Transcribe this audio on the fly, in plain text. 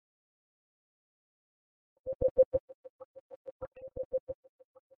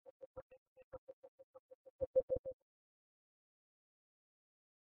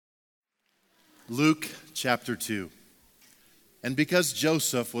Luke chapter 2. And because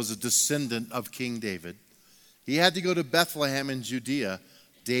Joseph was a descendant of King David, he had to go to Bethlehem in Judea,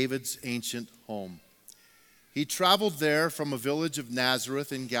 David's ancient home. He traveled there from a village of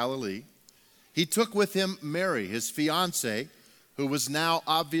Nazareth in Galilee. He took with him Mary, his fiancée, who was now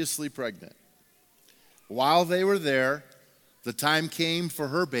obviously pregnant. While they were there, the time came for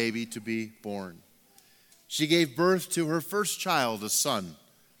her baby to be born. She gave birth to her first child, a son.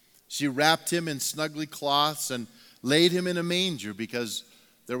 She wrapped him in snuggly cloths and laid him in a manger because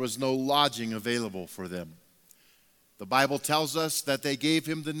there was no lodging available for them. The Bible tells us that they gave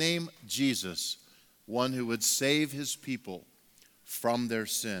him the name Jesus, one who would save his people from their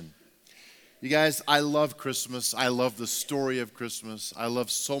sin. You guys, I love Christmas. I love the story of Christmas. I love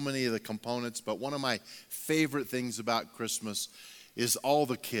so many of the components, but one of my favorite things about Christmas is all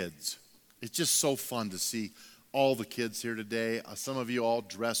the kids. It's just so fun to see all the kids here today. Some of you all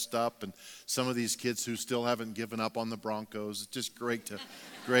dressed up, and some of these kids who still haven't given up on the Broncos. It's just great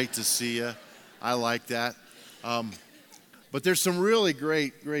to see you. I like that. But there's some really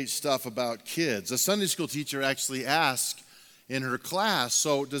great stuff about kids. A Sunday school teacher actually asked in her class,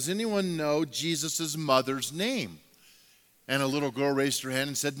 so does anyone know Jesus' mother's name? And a little girl raised her hand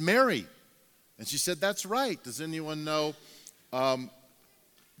and said, Mary. And she said, that's right. Does anyone know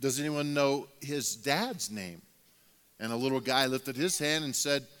his dad's name? And a little guy lifted his hand and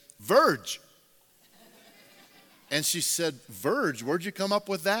said, Verge. And she said, Verge, where'd you come up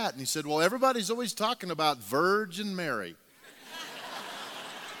with that? And he said, well, everybody's always talking about Virgin Mary.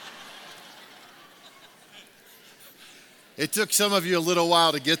 It took some of you a little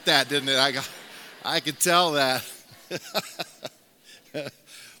while to get that, didn't it? I could tell that.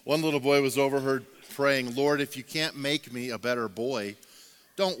 One little boy was overheard praying, Lord, if you can't make me a better boy,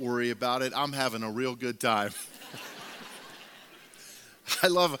 don't worry about it. I'm having a real good time. I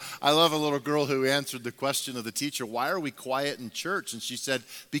love a little girl who answered the question of the teacher, why are we quiet in church? And she said,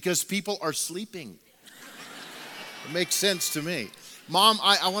 because people are sleeping. It makes sense to me. Mom,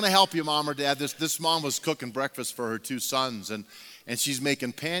 I want to help you, Mom or Dad. This mom was cooking breakfast for her two sons, and she's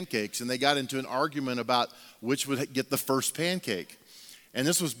making pancakes, and they got into an argument about which would get the first pancake. And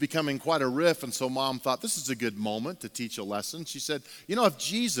this was becoming quite a riff, and so Mom thought, this is a good moment to teach a lesson. She said, you know, if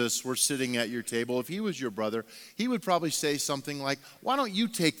Jesus were sitting at your table, if he was your brother, he would probably say something like, why don't you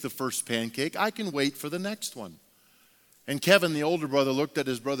take the first pancake? I can wait for the next one. And Kevin, the older brother, looked at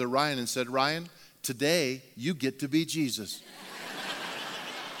his brother Ryan and said, Ryan, today you get to be Jesus.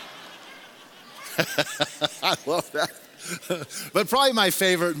 I love that. But probably my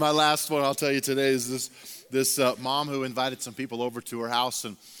favorite, my last one I'll tell you today is this mom who invited some people over to her house,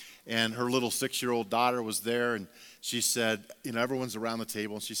 and her little 6-year-old daughter was there, and she said, you know, everyone's around the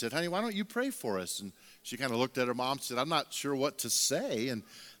table, and she said, honey, why don't you pray for us? And she kind of looked at her mom and said, I'm not sure what to say. And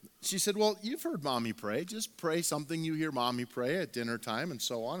she said, well, you've heard Mommy pray. Just pray something you hear Mommy pray at dinner time and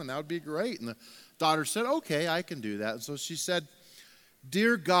so on, and that would be great. And the daughter said, okay, I can do that. And so she said,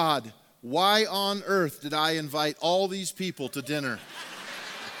 dear God, why on earth did I invite all these people to dinner?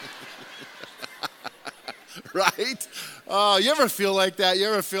 Right? You ever feel like that? You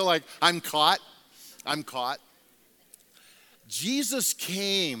ever feel like I'm caught? I'm caught. Jesus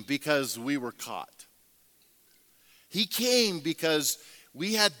came because we were caught. He came because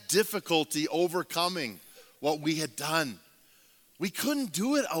we had difficulty overcoming what we had done. We couldn't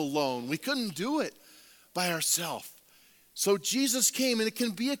do it alone. We couldn't do it by ourselves. So Jesus came, and it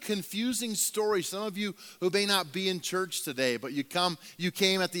can be a confusing story. Some of you who may not be in church today, but you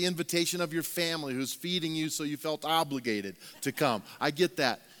came at the invitation of your family who's feeding you, so you felt obligated to come. I get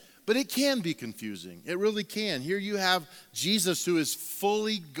that. But it can be confusing. It really can. Here you have Jesus, who is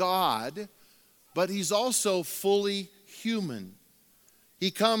fully God, but he's also fully human.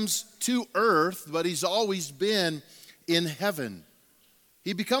 He comes to earth, but he's always been in heaven.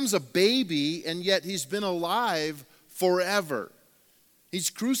 He becomes a baby, and yet he's been alive forever. He's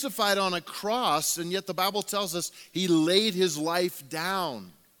crucified on a cross, and yet the Bible tells us he laid his life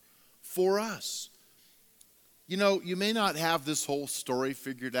down for us. You know, you may not have this whole story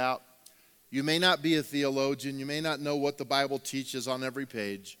figured out. You may not be a theologian. You may not know what the Bible teaches on every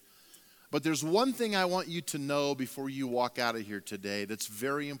page. But there's one thing I want you to know before you walk out of here today that's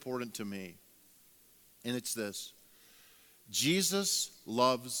very important to me. And it's this: Jesus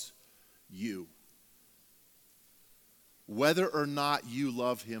loves you, whether or not you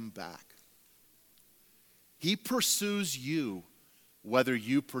love him back. He pursues you, whether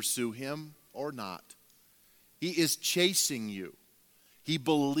you pursue him or not. He is chasing you. He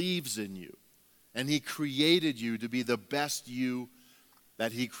believes in you. And he created you to be the best you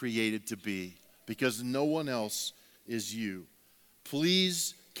that he created to be, because no one else is you.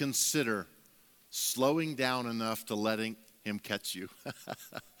 Please consider slowing down enough to letting him catch you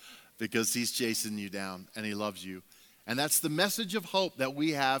because he's chasing you down and he loves you. And that's the message of hope that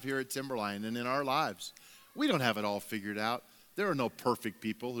we have here at Timberline and in our lives. We don't have it all figured out. There are no perfect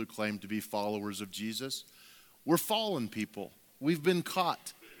people who claim to be followers of Jesus. We're fallen people. We've been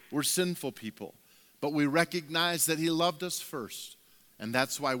caught. We're sinful people. But we recognize that he loved us first. And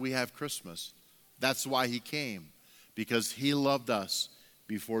that's why we have Christmas. That's why he came. Because he loved us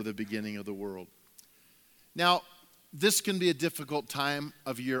before the beginning of the world. Now, this can be a difficult time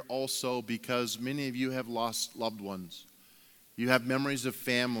of year also because many of you have lost loved ones. You have memories of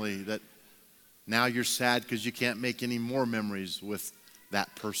family that now you're sad because you can't make any more memories with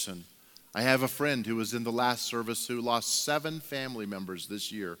that person. I have a friend who was in the last service who lost 7 family members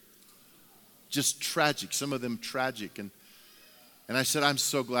this year. Just tragic, some of them tragic. And I said, I'm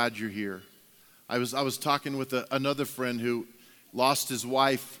so glad you're here. I was talking with another friend who lost his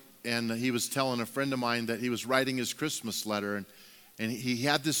wife, and he was telling a friend of mine that he was writing his Christmas letter, and he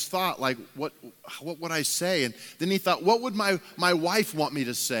had this thought, like, what would I say? And then he thought, what would my wife want me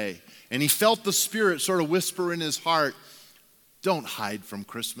to say? And he felt the Spirit sort of whisper in his heart, don't hide from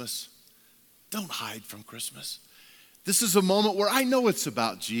Christmas. Don't hide from Christmas. This is a moment where I know it's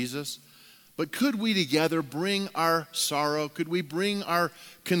about Jesus, but could we together bring our sorrow? Could we bring our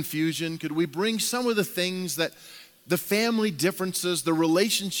confusion? Could we bring some of the things that the family differences, the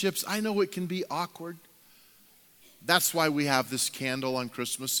relationships, I know it can be awkward. That's why we have this candle on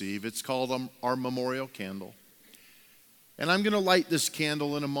Christmas Eve. It's called our memorial candle. And I'm going to light this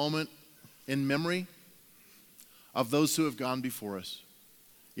candle in a moment in memory of those who have gone before us.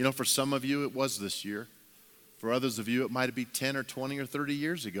 You know, for some of you, it was this year. For others of you, it might be 10 or 20 or 30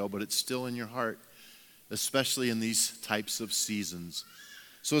 years ago, but it's still in your heart, especially in these types of seasons.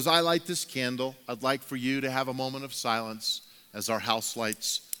 So as I light this candle, I'd like for you to have a moment of silence as our house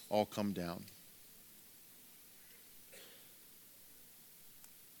lights all come down.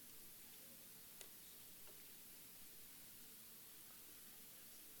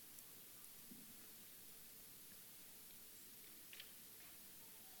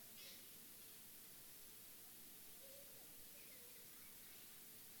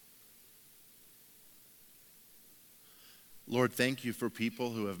 Lord, thank you for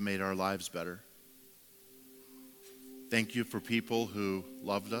people who have made our lives better. Thank you for people who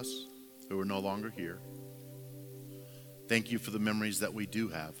loved us, who are no longer here. Thank you for the memories that we do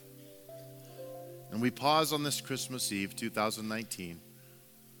have. And we pause on this Christmas Eve, 2019,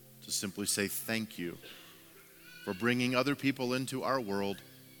 to simply say thank you for bringing other people into our world.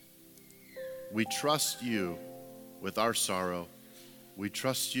 We trust you with our sorrow. We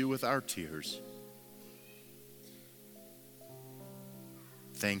trust you with our tears.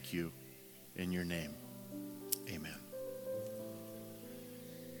 Thank you in your name. Amen.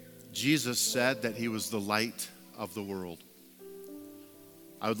 Jesus said that he was the light of the world.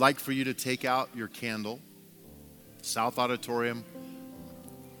 I would like for you to take out your candle, South Auditorium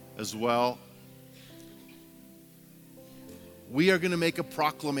as well. We are going to make a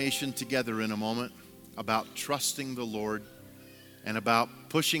proclamation together in a moment about trusting the Lord and about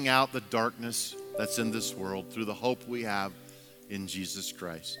pushing out the darkness that's in this world through the hope we have in Jesus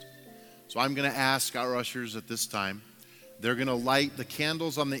Christ. So I'm going to ask our ushers at this time, they're going to light the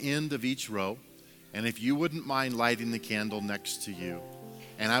candles on the end of each row, and if you wouldn't mind lighting the candle next to you.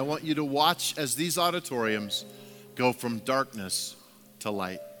 And I want you to watch as these auditoriums go from darkness to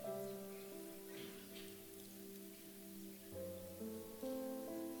light.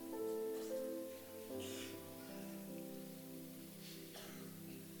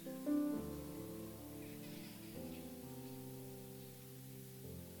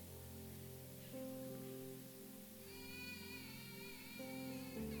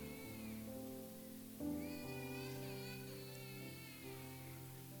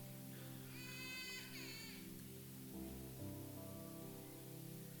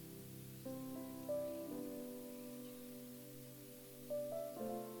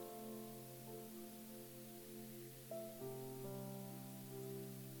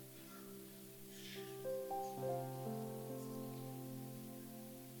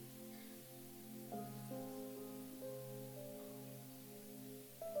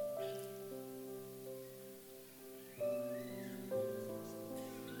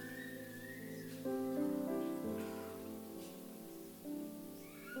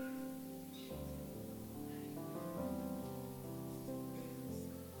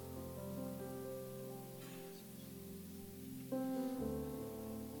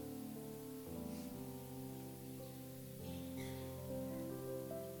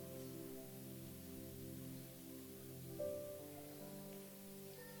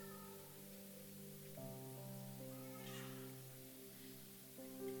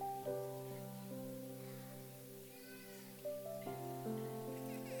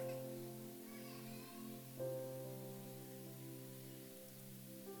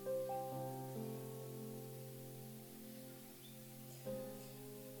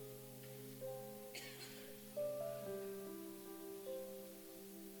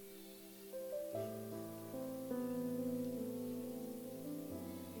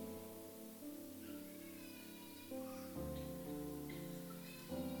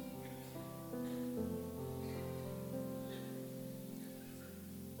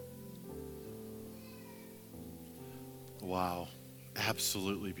 Wow.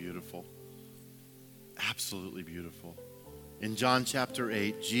 Absolutely beautiful. Absolutely beautiful. In John chapter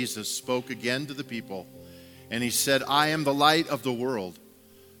 8, Jesus spoke again to the people, and he said, I am the light of the world.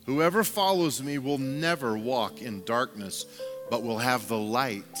 Whoever follows me will never walk in darkness, but will have the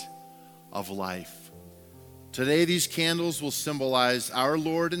light of life. Today, these candles will symbolize our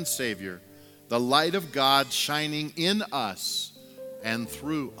Lord and Savior, the light of God shining in us and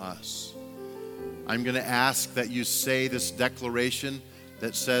through us. I'm going to ask that you say this declaration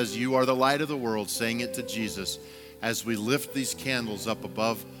that says you are the light of the world, saying it to Jesus as we lift these candles up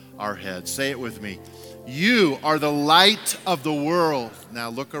above our heads. Say it with me. You are the light of the world. Now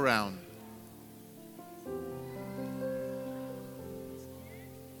look around.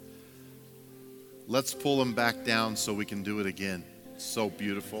 Let's pull them back down so we can do it again. So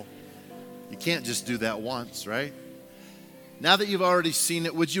beautiful. You can't just do that once, right? Now that you've already seen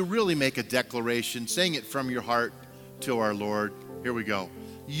it, would you really make a declaration, saying it from your heart to our Lord? Here we go.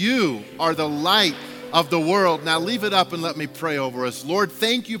 You are the light of the world. Now leave it up and let me pray over us. Lord,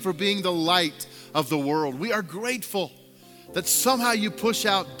 thank you for being the light of the world. We are grateful that somehow you push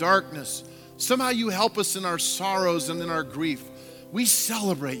out darkness. Somehow you help us in our sorrows and in our grief. We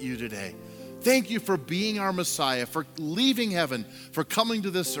celebrate you today. Thank you for being our Messiah, for leaving heaven, for coming to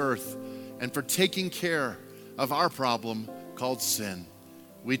this earth, and for taking care of our problem called sin.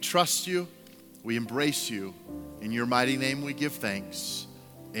 We trust you. We embrace you. In your mighty name we give thanks.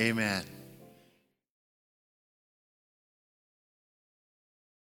 Amen.